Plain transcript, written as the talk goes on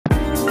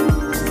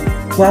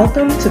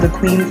Welcome to The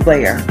Queen's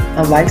Lair,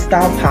 a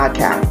lifestyle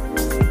podcast.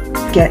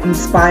 Get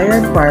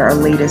inspired by our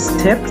latest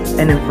tips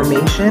and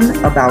information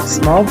about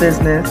small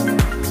business,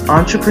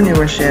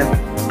 entrepreneurship,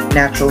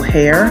 natural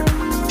hair,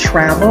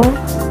 travel,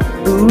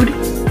 food,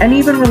 and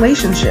even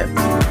relationships.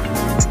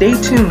 Stay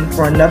tuned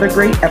for another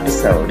great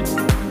episode.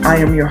 I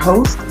am your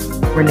host,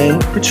 Renee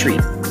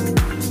Patrice.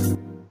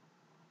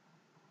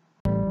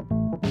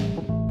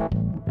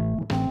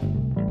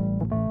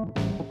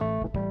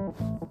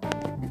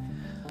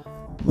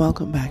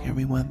 Welcome back,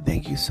 everyone.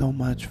 Thank you so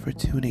much for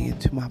tuning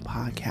into my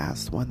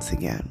podcast once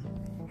again.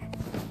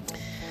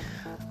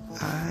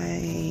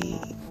 I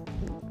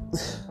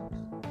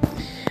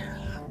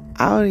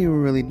don't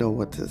even really know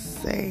what to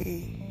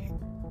say.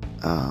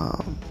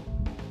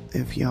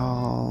 If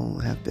y'all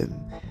have been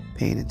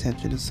paying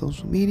attention to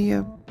social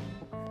media,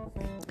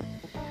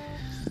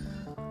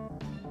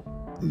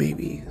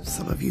 maybe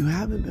some of you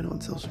haven't been on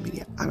social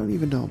media. I don't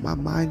even know. My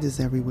mind is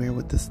everywhere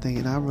with this thing,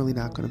 and I'm really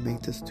not going to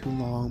make this too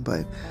long,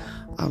 but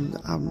I'm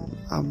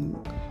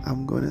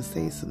going to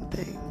say some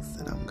things,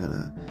 and I'm going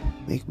to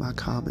make my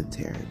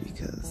commentary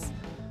because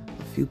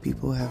a few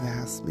people have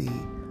asked me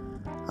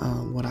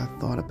what I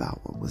thought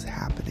about what was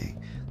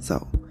happening.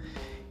 So,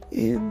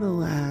 in the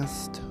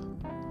last,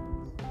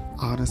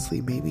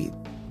 honestly, maybe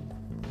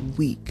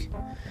week,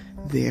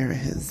 there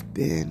has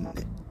been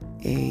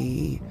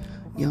a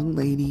young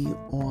lady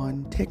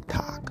on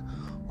TikTok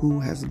who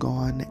has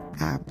gone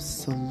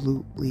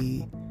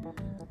absolutely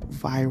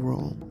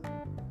viral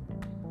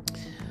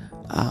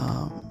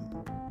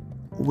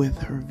with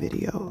her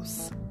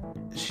videos.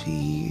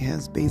 She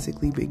has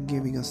basically been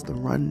giving us the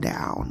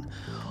rundown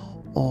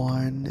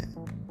on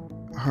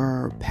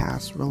her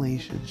past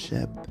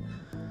relationship,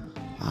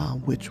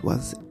 which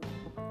was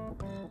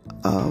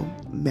a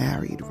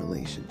married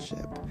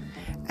relationship,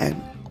 and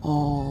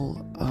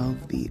all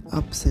of the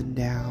ups and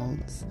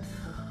downs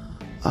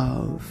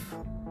of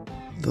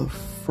the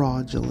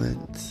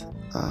fraudulent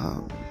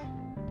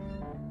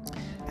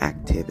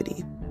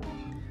activity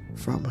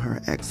from her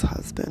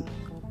ex-husband,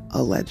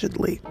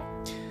 allegedly.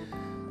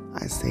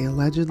 I say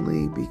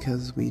allegedly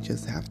because we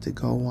have to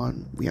go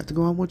on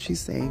what she's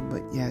saying,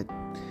 but yet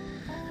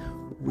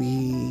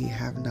we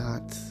have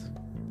not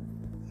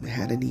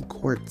had any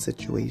court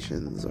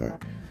situations or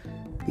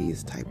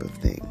these type of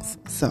things.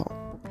 So,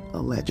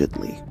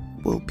 allegedly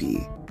will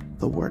be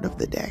the word of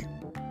the day.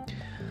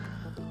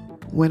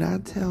 When I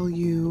tell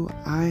you,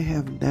 I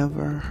have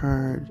never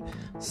heard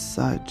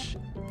such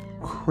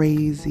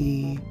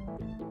crazy,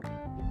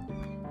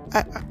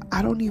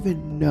 I don't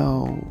even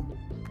know.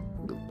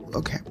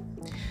 Okay.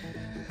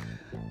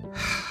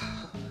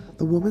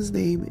 The woman's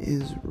name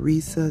is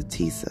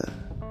ReesaTeesa's,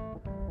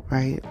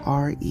 right?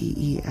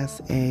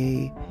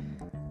 Reesa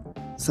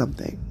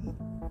something.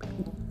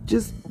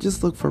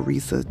 Just look for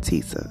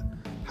ReesaTeesa's,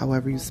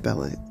 however you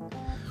spell it,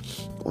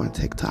 on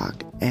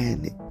TikTok,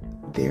 and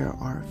there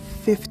are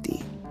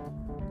 50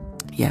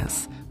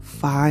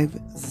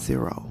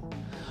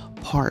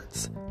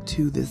 parts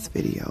to this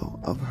video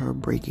of her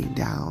breaking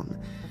down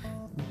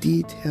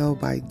detail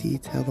by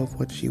detail of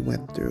what she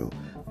went through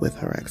with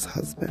her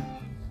ex-husband.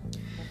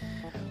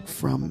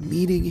 From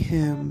meeting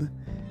him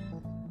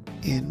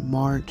in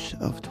March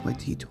of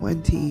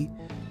 2020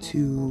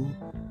 to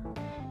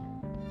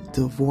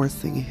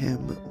divorcing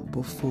him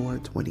before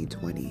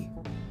 2020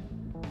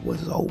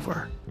 was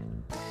over.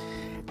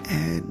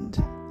 And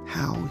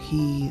how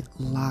he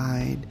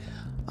lied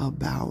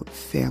about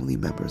family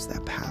members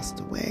that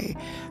passed away,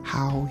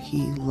 how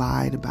he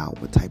lied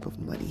about what type of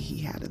money he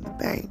had in the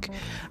bank,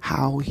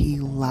 how he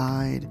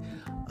lied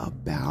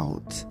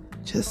about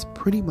just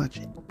pretty much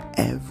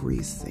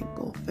every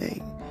single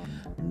thing.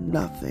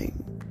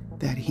 Nothing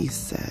that he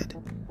said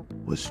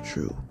was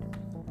true,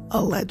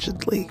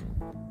 allegedly.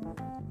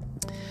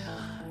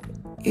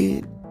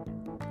 It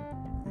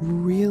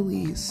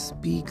really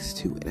speaks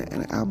to,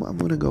 and I'm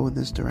going to go in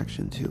this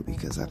direction too,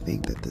 because I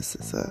think that this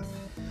is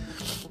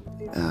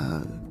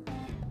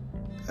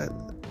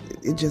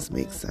it just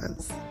makes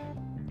sense.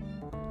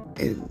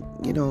 And,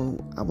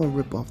 I'm a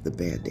rip off the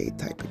Band-Aid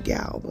type of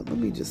gal, but let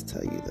me just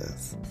tell you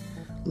this.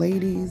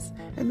 Ladies,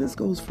 and this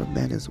goes for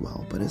men as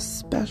well, but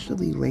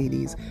especially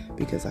ladies,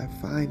 because I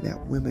find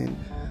that women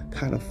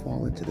kind of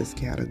fall into this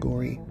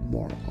category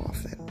more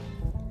often.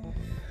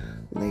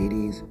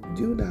 Ladies,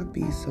 do not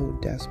be so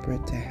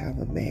desperate to have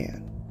a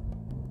man.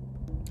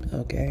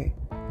 Okay?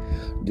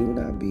 Do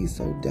not be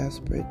so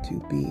desperate to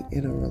be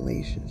in a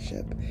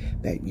relationship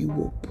that you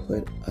will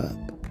put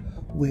up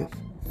with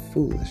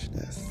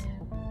foolishness.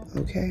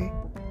 Okay?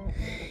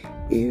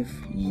 If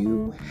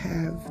you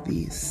have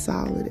the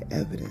solid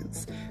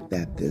evidence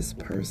that this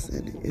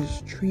person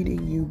is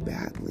treating you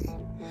badly,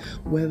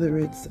 whether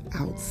it's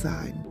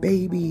outside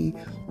baby,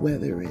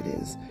 whether it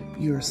is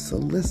you're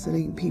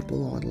soliciting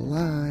people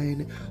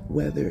online,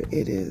 whether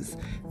it is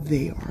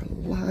they are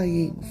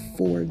lying,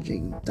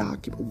 forging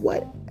documents,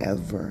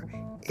 whatever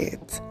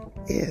it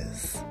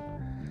is,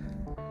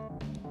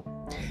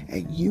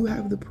 and you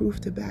have the proof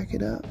to back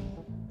it up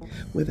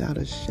without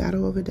a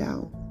shadow of a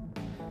doubt,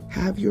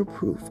 have your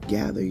proof,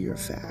 gather your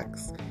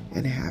facts,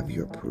 and have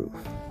your proof.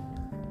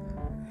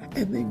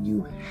 And then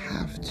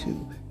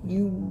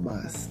you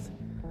must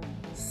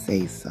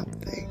say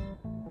something.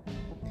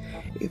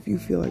 If you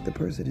feel like the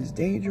person is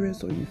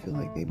dangerous or you feel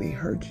like they may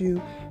hurt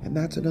you, and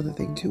that's another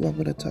thing too I'm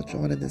going to touch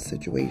on in this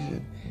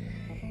situation.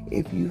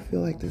 If you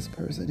feel like this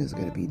person is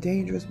going to be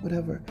dangerous,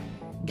 whatever,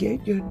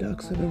 get your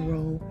ducks in a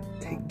row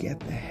to get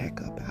the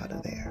heck up out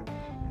of there.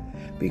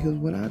 Because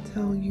when I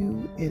tell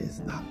you, it is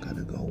not going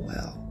to go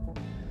well.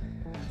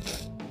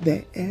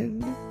 The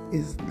end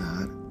is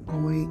not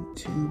going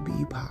to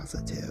be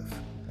positive.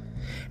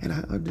 And I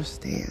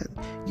understand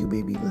you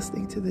may be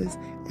listening to this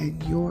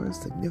and your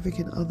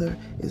significant other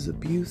is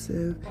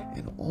abusive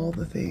and all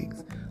the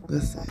things.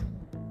 Listen,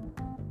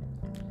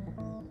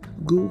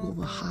 Google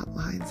the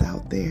hotlines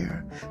out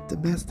there,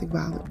 domestic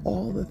violence,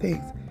 all the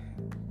things.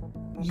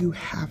 You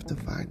have to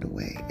find a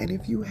way. And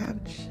if you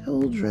have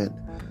children,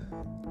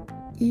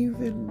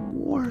 even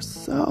more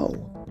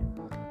so,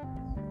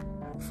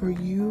 for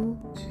you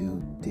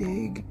to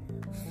dig,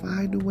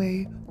 find a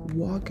way,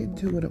 walk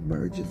into an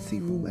emergency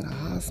room at a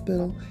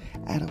hospital,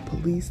 at a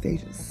police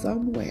station,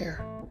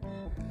 somewhere,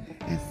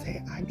 and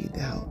say, I need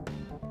the help.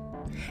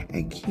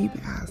 And keep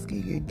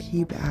asking and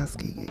keep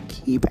asking and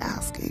keep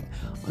asking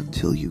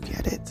until you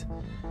get it.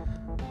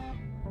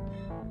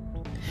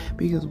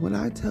 Because when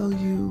I tell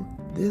you,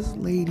 this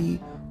lady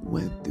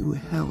went through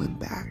hell and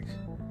back.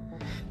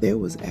 There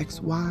was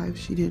ex-wives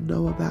she didn't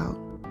know about.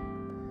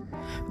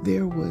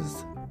 There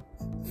was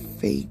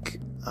fake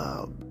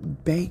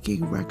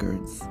banking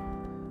records,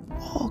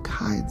 all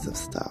kinds of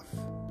stuff.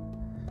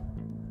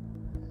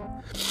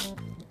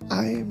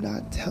 I am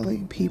not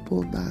telling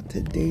people not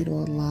to date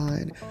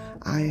online.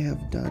 I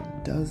have done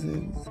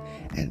dozens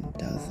and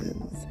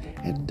dozens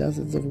and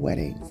dozens of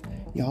weddings.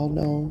 Y'all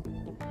know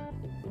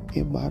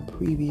in my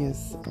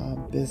previous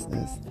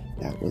business,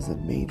 that was a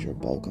major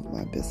bulk of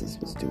my business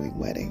was doing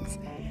weddings.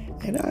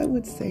 And I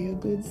would say a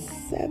good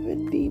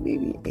 70,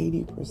 maybe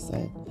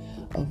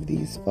 80% of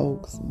these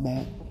folks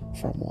met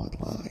from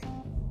online.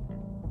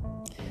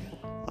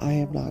 I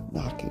am not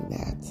knocking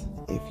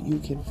that. If you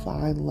can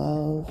find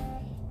love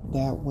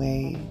that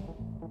way,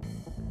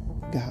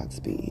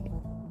 Godspeed.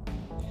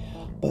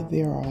 But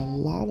there are a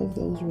lot of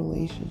those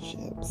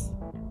relationships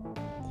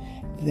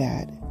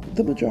that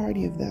the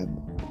majority of them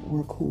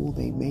were cool.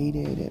 They made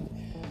it and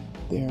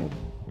they're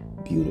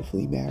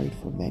beautifully married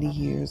for many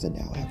years and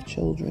now have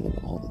children and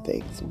all the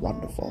things.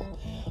 Wonderful.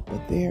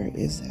 But there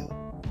is a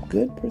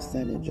good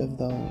percentage of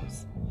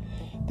those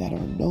that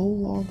are no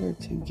longer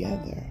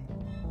together,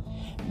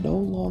 no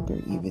longer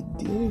even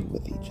dealing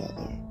with each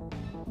other,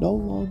 no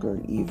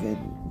longer even,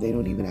 they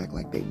don't even act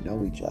like they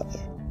know each other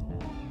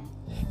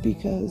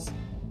because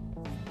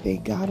they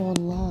got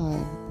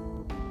online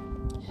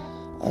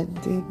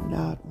and did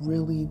not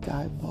really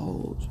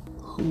divulge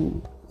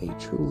who they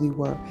truly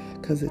were,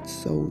 because it's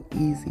so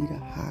easy to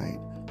hide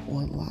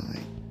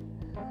online.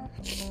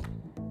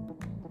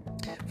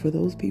 For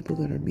those people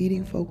that are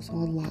meeting folks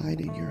online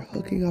and you're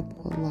hooking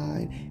up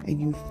online and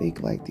you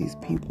think like these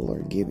people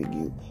are giving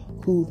you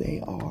who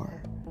they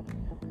are,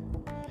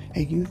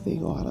 and you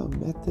think, oh, I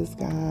done met this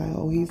guy,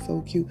 oh, he's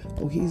so cute,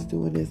 oh, he's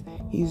doing this,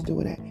 he's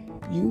doing that,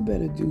 you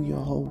better do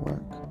your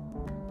homework.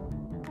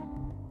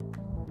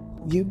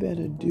 You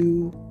better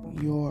do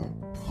your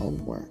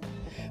homework.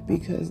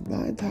 Because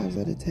 9 times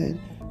out of 10,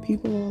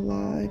 people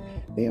online,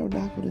 they are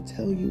not going to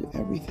tell you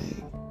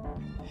everything.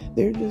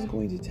 They're just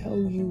going to tell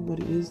you what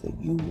it is that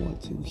you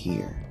want to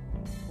hear.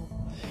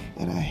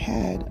 And I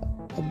had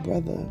a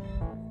brother,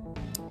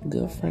 a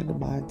good friend of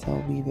mine,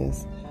 tell me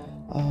this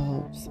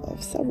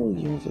several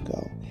years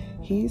ago.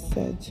 He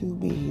said to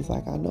me, he's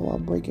like, I know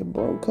I'm breaking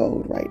bro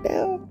code right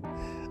now.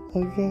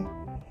 Okay?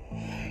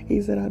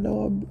 He said, I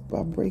know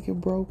I'm breaking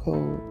bro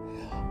code,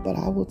 but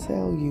I will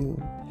tell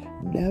you,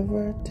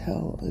 never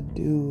tell a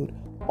dude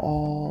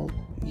all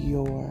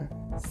your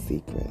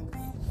secrets.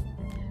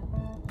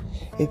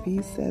 If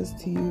he says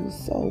to you,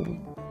 so,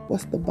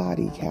 what's the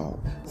body count?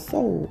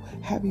 So,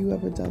 have you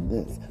ever done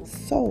this?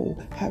 So,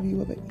 have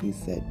you ever... He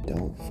said,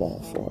 don't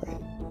fall for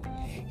it.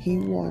 He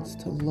wants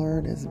to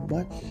learn as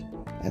much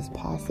as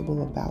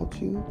possible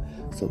about you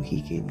so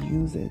he can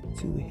use it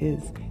to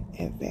his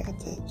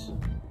advantage.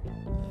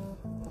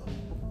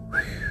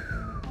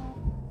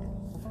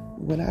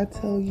 When I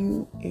tell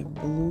you, it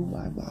blew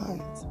my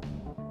mind.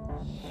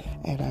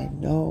 And I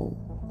know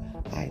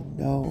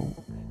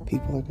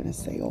people are going to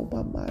say, oh,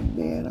 my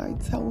man, I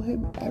tell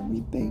him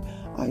everything.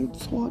 I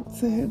talk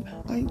to him.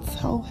 I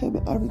tell him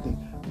everything.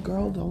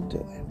 Girl, don't do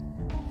it.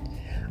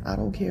 I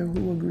don't care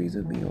who agrees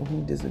with me or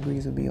who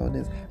disagrees with me on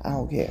this. I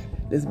don't care.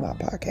 This is my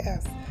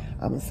podcast.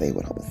 I'm going to say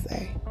what I'm going to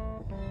say.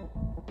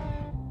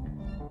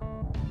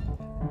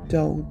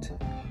 Don't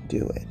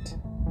do it.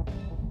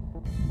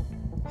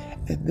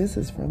 And this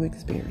is from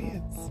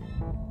experience,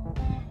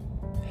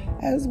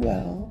 as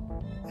well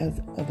as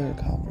other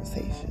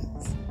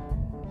conversations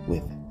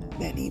with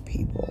many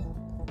people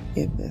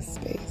in this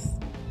space,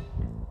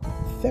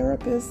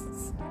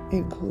 therapists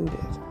included.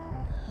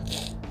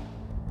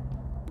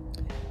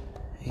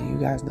 You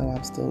guys know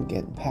I'm still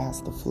getting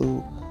past the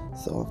flu,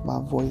 So if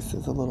my voice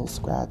is a little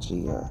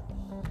scratchy or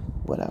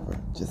whatever,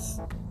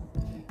 just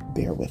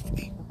bear with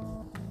me.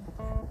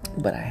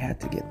 But I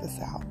had to get this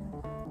out.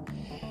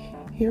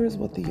 Here is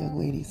what the young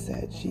lady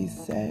said. She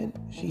said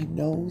she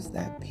knows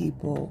that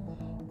people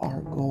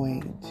are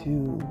going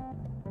to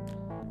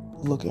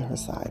look at her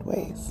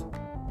sideways.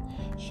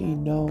 She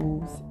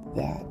knows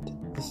that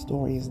the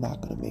story is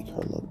not going to make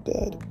her look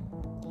good.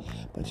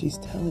 But she's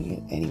telling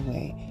it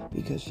anyway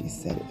because she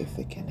said if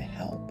it can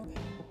help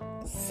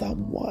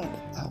someone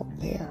out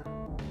there,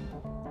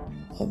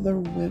 other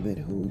women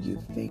who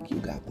you think you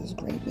got this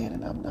great man,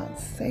 and I'm not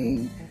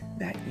saying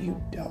that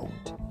you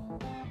don't.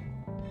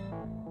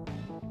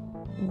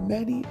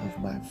 Many of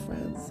my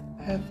friends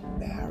have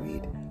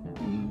married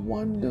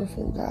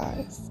wonderful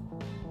guys.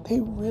 They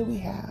really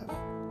have.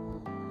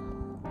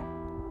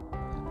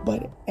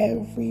 But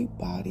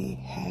everybody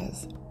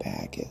has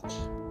baggage.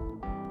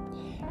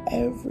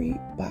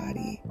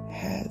 Everybody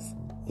has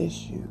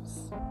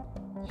issues.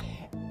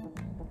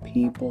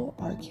 People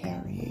are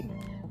carrying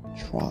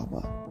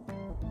trauma.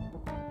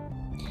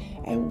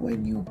 And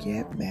when you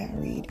get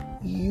married,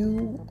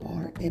 you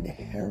are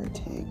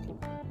inheriting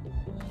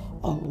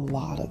a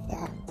lot of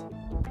that.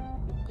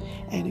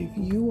 And if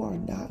you are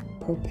not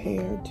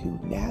prepared to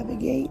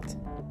navigate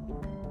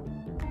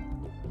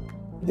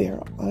their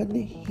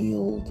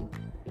unhealed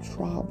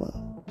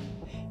trauma,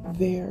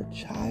 their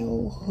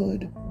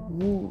childhood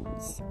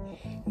wounds,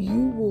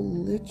 you will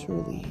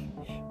literally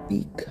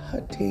be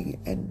cutting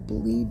and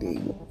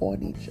bleeding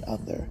on each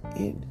other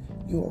in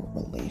your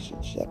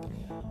relationship.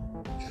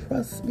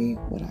 Trust me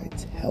when I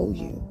tell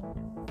you,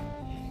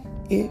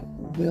 it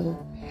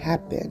will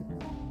happen.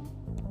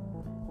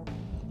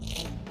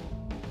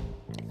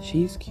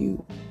 She's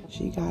cute.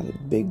 She got a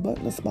big butt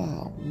and a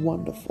smile.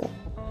 Wonderful.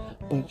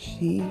 But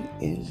she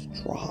is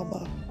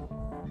drama.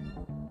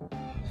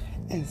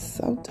 And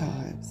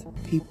sometimes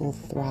people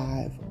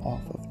thrive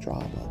off of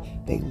drama.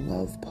 They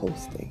love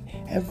posting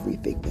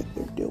everything that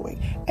they're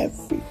doing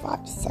every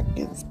 5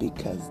 seconds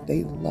because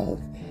they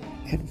love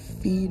and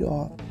feed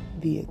off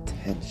the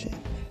attention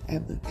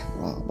and the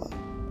drama.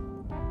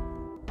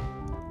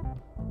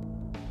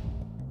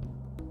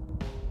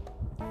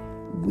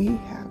 We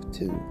have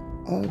to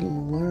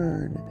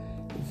unlearn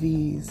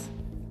these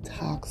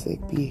toxic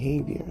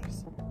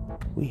behaviors.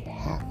 We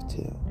have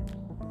to.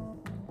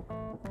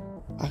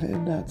 I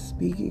am not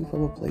speaking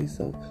from a place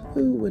of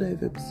what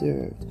I've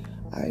observed.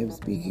 I am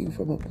speaking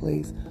from a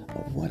place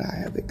of what I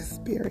have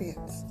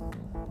experienced.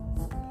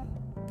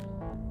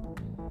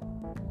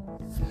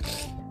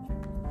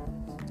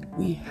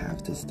 We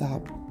have to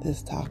stop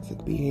this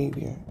toxic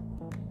behavior.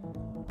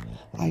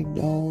 I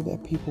know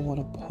that people want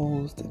to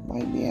post,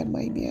 my man,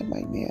 my man,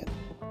 my man.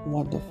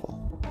 Wonderful.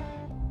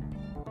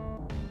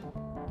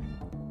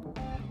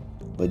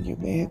 But your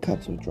man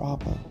comes with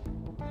drama.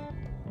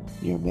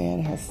 Your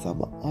man has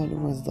some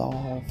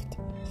unresolved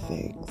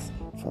things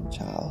from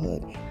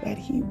childhood that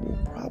he will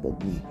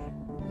probably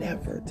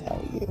never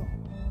tell you.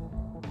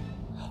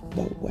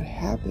 But what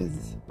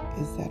happens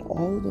is that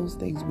all of those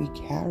things we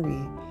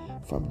carry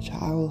from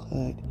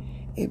childhood,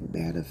 it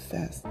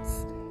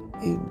manifests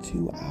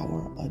into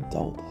our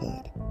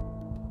adulthood.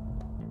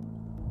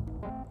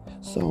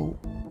 So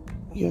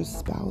your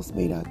spouse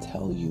may not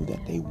tell you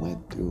that they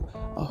went through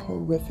a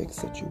horrific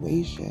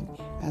situation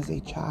as a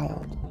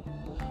child,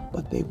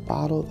 but they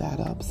bottle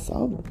that up.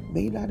 Some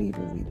may not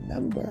even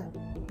remember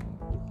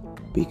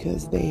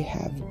because they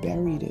have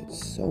buried it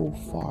so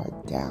far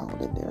down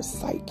in their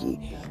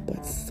psyche,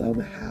 but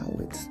somehow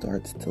it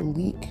starts to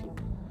leak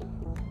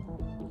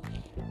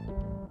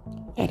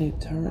and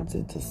it turns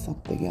into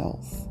something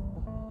else.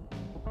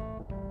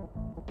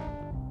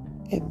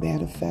 It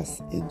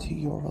manifests into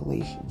your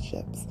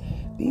relationships.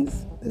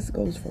 This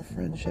goes for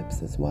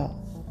friendships as well.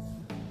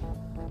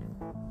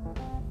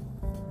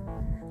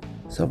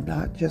 So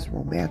not just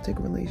romantic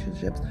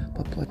relationships,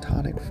 but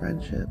platonic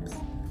friendships,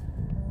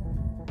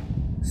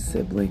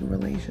 sibling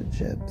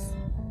relationships.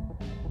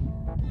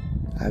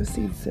 I've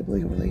seen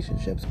sibling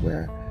relationships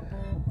where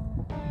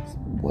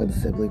one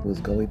sibling was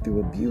going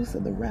through abuse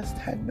and the rest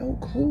had no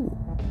clue.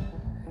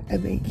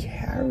 And they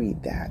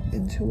carried that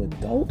into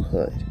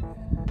adulthood.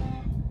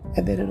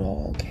 And then it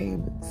all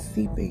came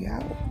seeping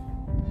out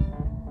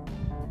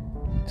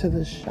to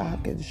the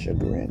shock and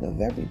chagrin of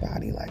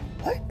everybody. Like,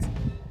 what?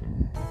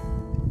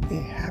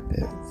 It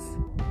happens.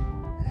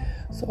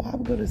 So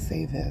I'm going to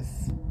say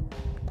this.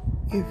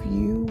 If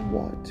you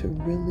want to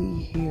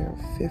really hear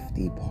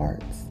 50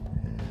 parts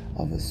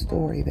of a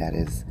story that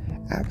is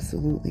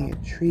absolutely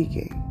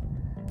intriguing,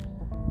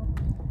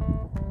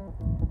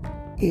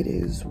 it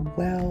is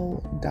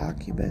well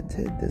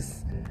documented.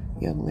 This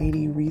young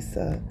lady,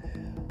 Reesa,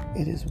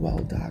 it is well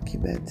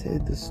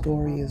documented. The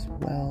story is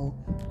well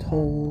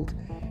told,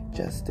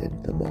 just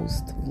in the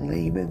most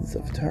layman's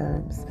of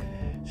terms.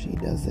 She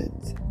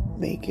doesn't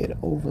make it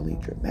overly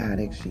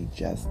dramatic. She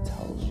just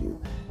tells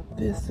you,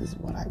 this is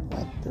what I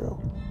went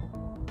through.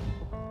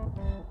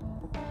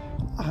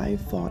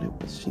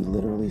 She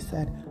literally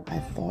said, I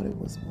thought it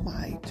was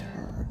my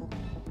turn.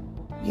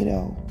 You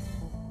know,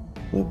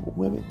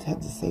 Women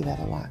tend to say that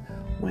a lot.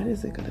 When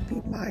is it going to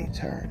be my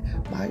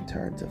turn? My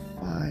turn to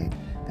find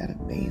that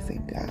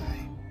amazing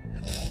guy.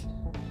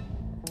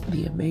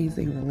 The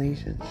amazing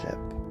relationship.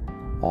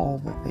 All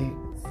the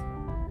things.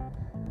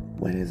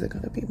 When is it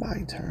going to be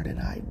my turn? And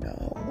I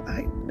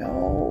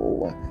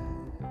know.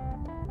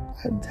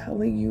 I'm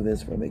telling you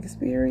this from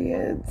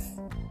experience.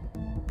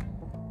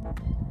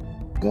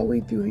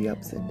 Going through the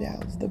ups and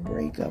downs, the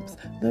breakups,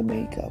 the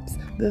makeups,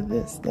 the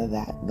this, the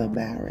that, the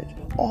marriage,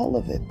 all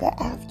of it, the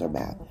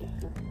aftermath.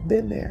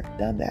 Been there,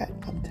 done that,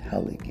 I'm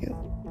telling you.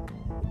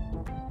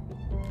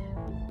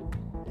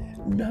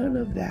 None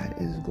of that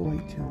is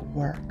going to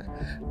work.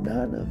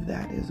 None of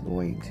that is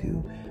going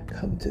to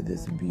come to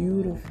this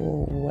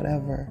beautiful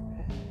whatever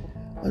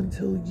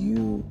until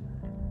you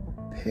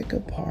pick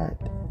apart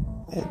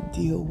and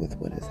deal with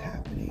what is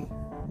happening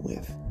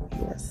with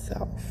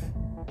yourself.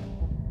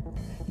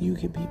 You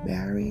can be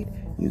married,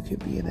 you can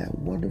be in that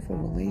wonderful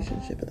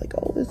relationship and like,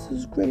 oh, this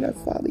is great, I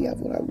finally have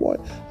what I want,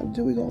 I'm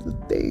doing all the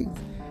things.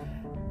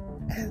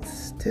 And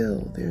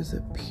still there's a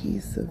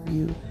piece of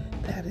you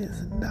that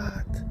is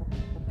not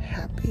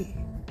happy,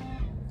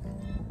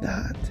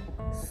 not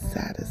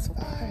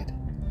satisfied.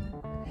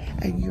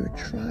 And you're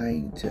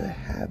trying to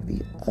have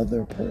the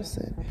other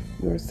person,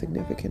 your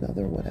significant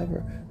other,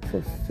 whatever,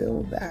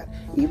 fulfill that.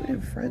 Even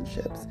in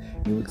friendships,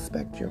 you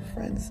expect your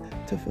friends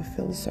to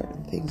fulfill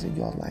certain things in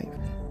your life.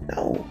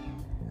 No.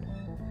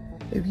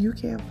 If you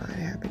can't find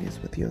happiness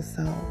with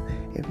yourself,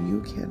 if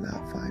you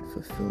cannot find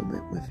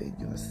fulfillment within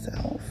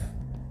yourself,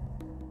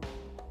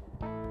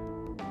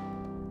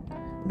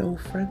 no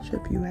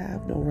friendship you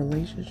have, no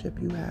relationship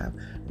you have,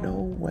 no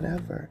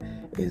whatever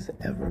is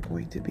ever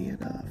going to be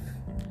enough.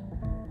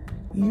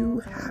 You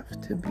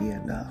have to be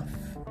enough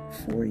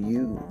for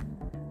you.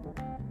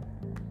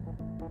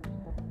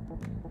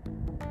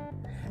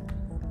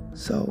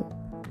 So,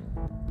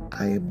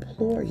 I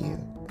implore you,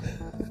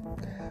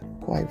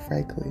 quite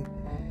frankly,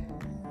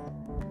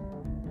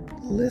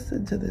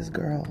 listen to this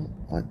girl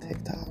on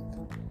TikTok.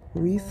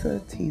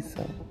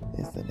 ReesaTeesa's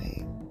is the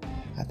name.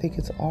 I think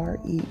it's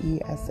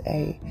ReesaTeesa,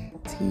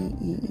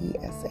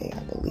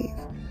 I believe.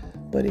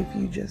 But if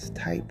you just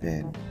type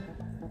in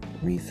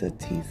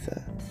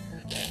ReesaTeesa,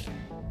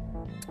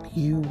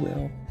 you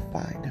will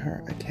find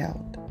her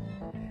account.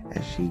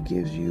 And she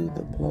gives you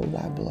the blow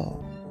by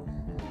blow.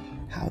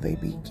 How they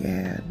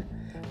began,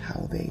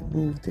 how they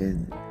moved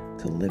in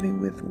to living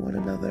with one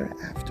another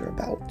after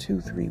about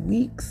 2-3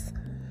 weeks,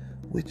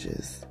 which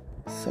is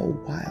so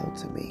wild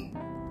to me.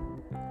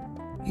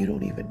 You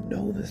don't even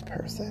know this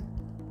person.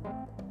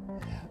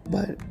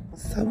 But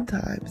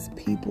sometimes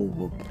people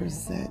will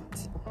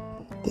present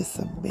this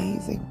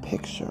amazing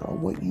picture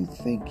of what you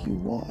think you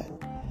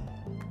want.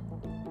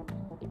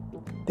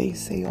 They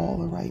say all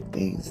the right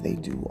things. They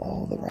do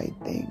all the right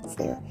things.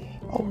 They're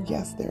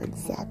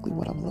exactly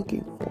what I'm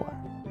looking for.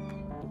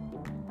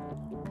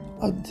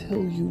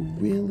 Until you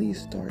really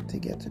start to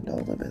get to know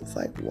them, it's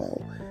like,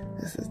 whoa,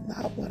 this is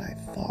not what I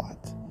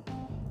thought.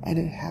 And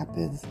it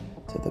happens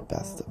to the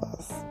best of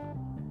us.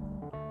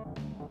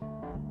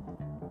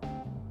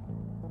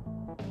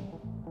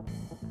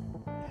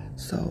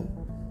 So,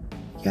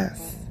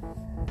 yes,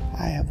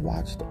 I have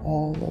watched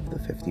all of the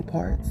 50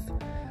 parts.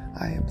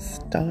 I am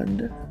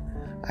stunned.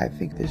 I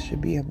think this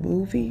should be a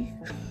movie,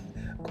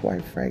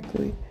 quite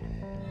frankly.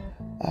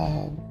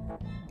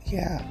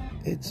 Yeah,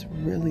 it's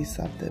really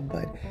something.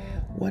 But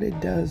what it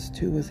does,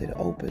 too, is it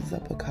opens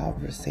up a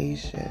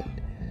conversation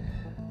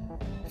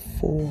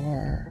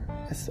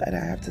and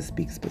I have to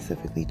speak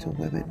specifically to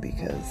women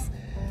because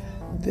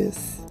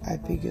this, I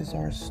think, is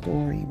our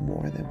story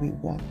more than we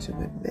want to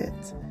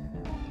admit.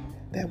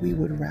 That we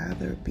would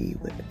rather be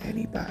with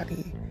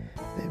anybody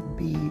than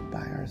be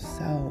by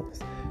ourselves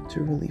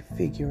to really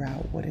figure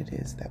out what it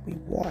is that we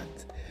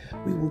want.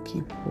 We will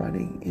keep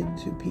running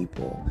into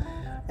people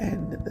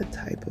and the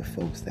type of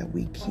folks that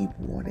we keep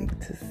wanting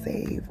to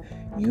save.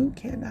 You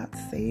cannot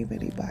save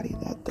anybody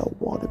that don't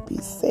want to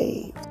be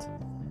saved.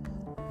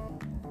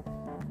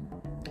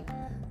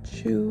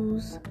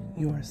 Choose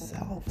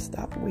yourself.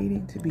 Stop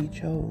waiting to be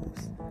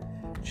chose.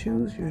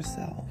 Choose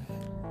yourself.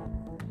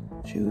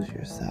 Choose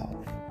yourself.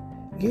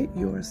 Get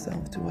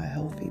yourself to a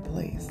healthy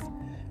place.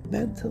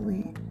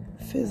 Mentally,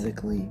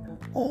 physically,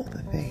 all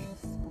the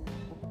things.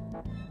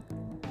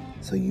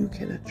 So you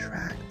can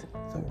attract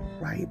the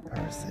right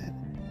person.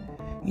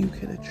 You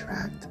can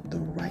attract the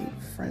right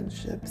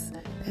friendships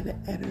and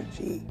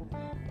energy.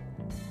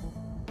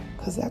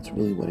 Because that's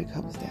really what it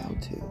comes down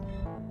to.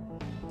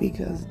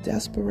 Because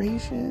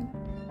desperation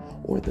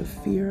or the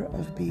fear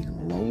of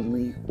being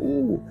lonely,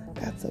 ooh,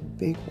 that's a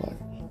big one.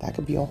 That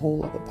could be a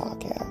whole other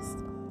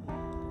podcast.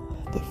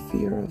 The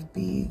fear of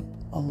being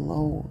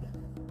alone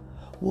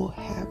will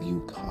have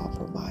you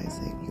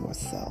compromising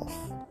yourself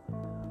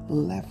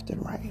left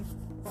and right.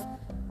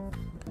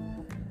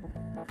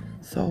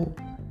 So,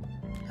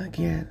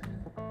 again,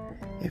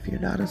 if you're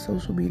not a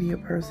social media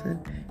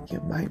person, you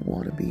might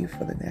want to be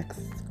for the next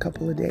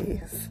couple of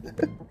days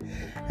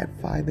and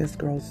find this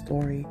girl's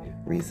story.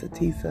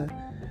 ReesaTeesa's,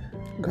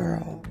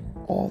 girl,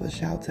 all the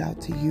shouts out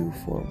to you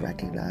for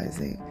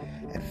recognizing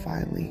and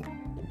finally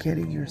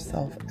getting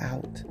yourself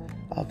out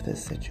of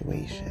this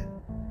situation.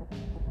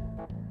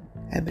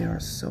 And there are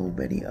so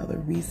many other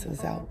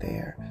Reesas out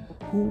there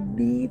who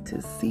need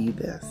to see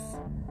this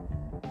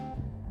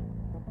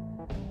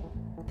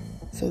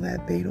so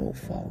that they don't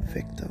fall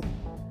victim.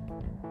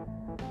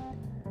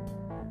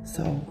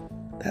 So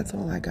that's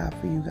all I got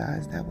for you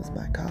guys. That was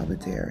my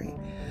commentary.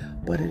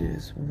 But it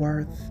is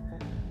worth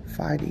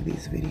finding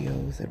these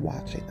videos and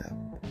watching them.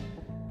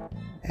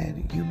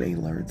 And you may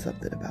learn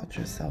something about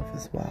yourself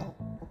as well.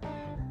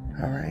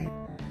 All right?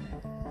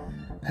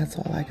 That's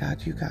all I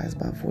got, you guys.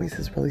 My voice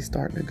is really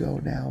starting to go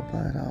now,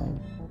 but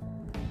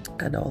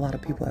I know a lot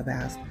of people have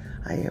asked.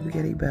 I am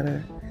getting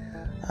better.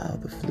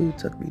 The flu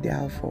took me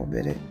down for a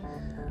minute,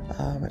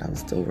 and I'm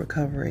still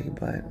recovering,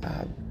 but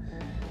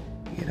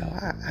you know,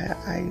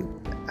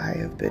 I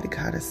have been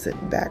kind of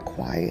sitting back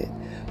quiet,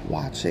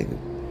 watching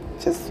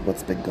just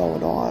what's been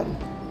going on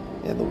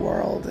in the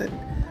world, and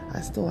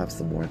I still have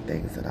some more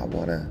things that I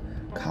want to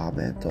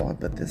comment on,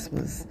 but this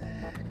was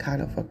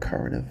kind of a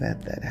current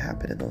event that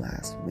happened in the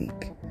last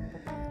week,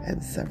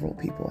 and several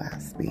people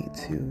asked me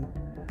to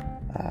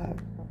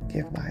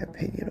give my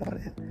opinion on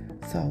it.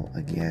 So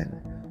again,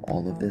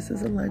 all of this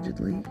is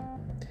allegedly.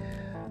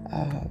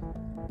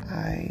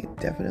 I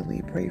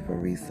definitely pray for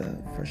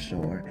Reesa for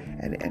sure,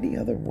 and any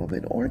other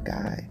woman or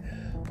guy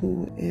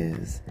who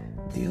is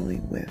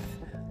dealing with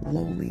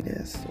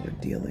loneliness or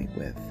dealing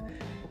with,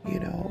 you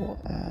know,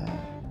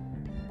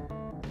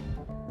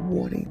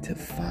 wanting to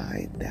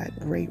find that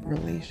great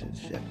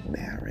relationship,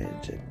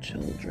 marriage and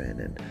children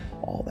and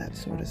all that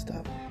sort of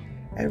stuff.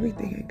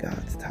 Everything in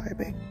God's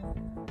timing.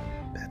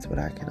 That's what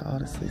I can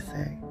honestly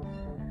say.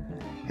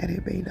 And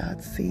it may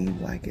not seem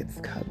like it's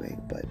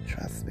coming, but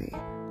trust me.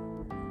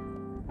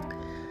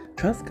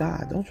 Trust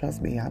God. Don't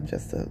trust me. I'm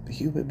just a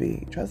human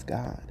being. Trust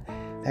God.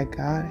 That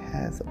God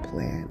has a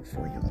plan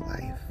for your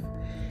life.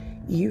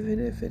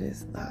 Even if it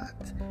is not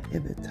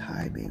in the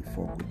timing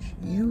for which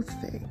you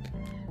think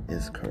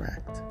is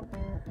correct.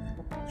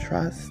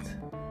 Trust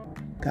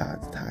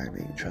God's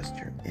timing. Trust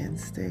your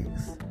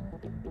instincts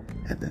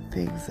and the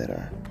things that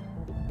are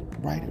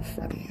right in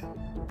front of you.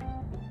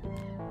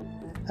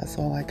 That's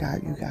all I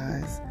got, you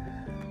guys.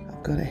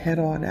 I'm going to head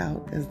on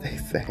out, as they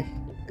say.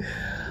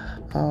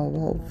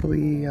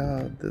 Hopefully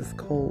this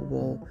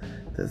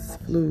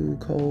flu,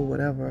 cold,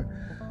 whatever,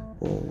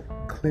 will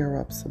clear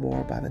up some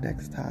more by the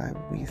next time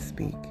we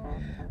speak.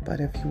 But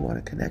if you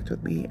want to connect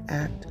with me,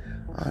 at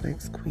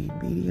Onyx Queen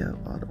Media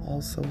on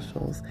all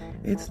socials.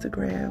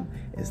 Instagram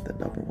is the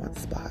 #1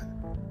 spot.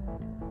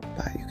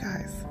 Bye, you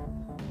guys.